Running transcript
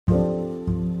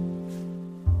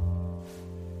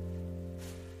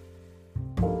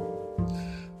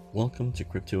Welcome to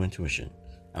Crypto Intuition.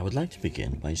 I would like to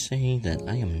begin by saying that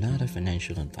I am not a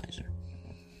financial advisor.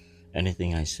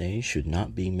 Anything I say should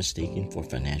not be mistaken for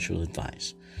financial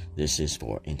advice. This is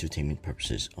for entertainment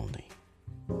purposes only.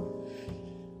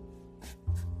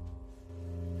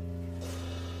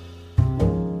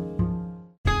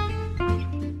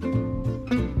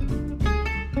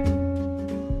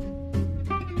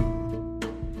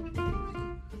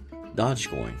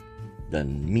 Dogecoin, the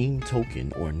meme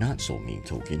token or not so meme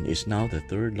token, is now the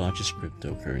third largest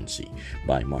cryptocurrency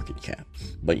by market cap,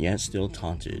 but yet still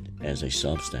taunted as a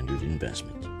substandard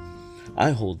investment.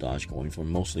 I hold Dogecoin for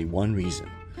mostly one reason,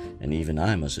 and even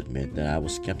I must admit that I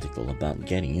was skeptical about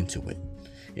getting into it.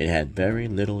 It had very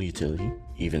little utility,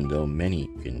 even though many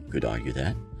could argue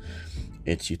that.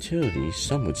 Its utility,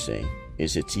 some would say,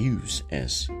 is its use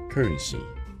as currency.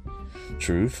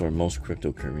 True for most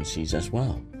cryptocurrencies as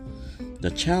well. The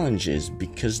challenge is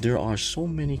because there are so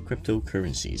many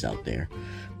cryptocurrencies out there,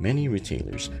 many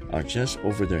retailers are just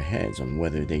over their heads on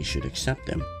whether they should accept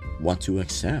them, what to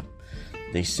accept.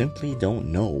 They simply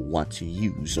don't know what to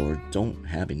use or don't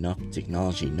have enough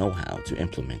technology know-how to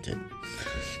implement it.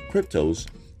 Cryptos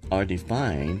are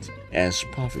defined as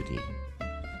property,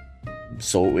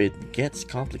 so it gets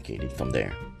complicated from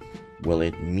there. Will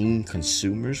it mean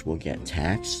consumers will get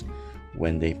taxed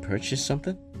when they purchase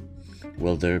something?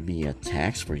 Will there be a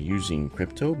tax for using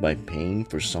crypto by paying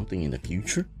for something in the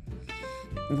future?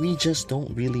 We just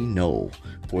don't really know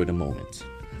for the moment.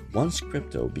 Once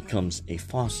crypto becomes a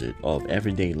faucet of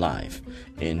everyday life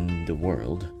in the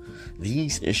world,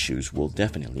 these issues will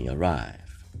definitely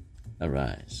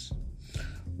arise.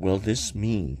 Will this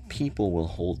mean people will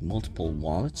hold multiple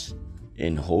wallets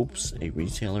in hopes a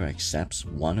retailer accepts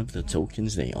one of the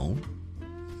tokens they own?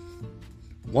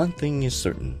 One thing is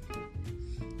certain.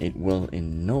 It will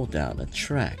in no doubt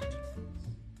attract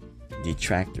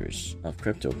detractors of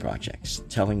crypto projects,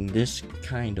 telling this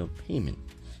kind of payment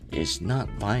is not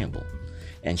viable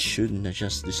and shouldn't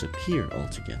just disappear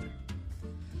altogether.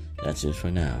 That's it for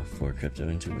now for Crypto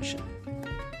Intuition.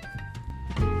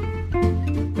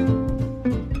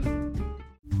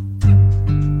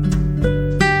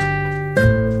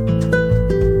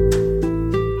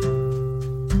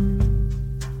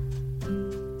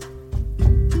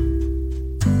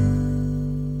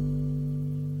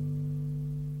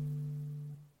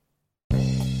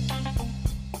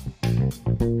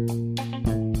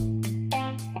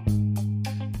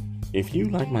 If you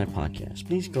like my podcast,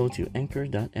 please go to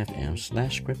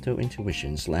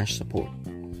anchor.fm/cryptointuition/support.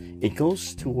 It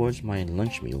goes towards my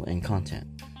lunch meal and content.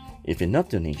 If enough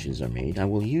donations are made, I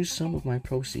will use some of my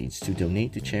proceeds to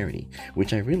donate to charity,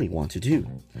 which I really want to do.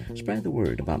 Spread the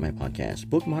word about my podcast.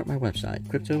 Bookmark my website,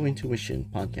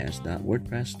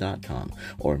 cryptointuitionpodcast.wordpress.com,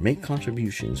 or make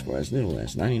contributions for as little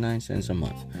as 99 cents a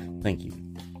month. Thank you.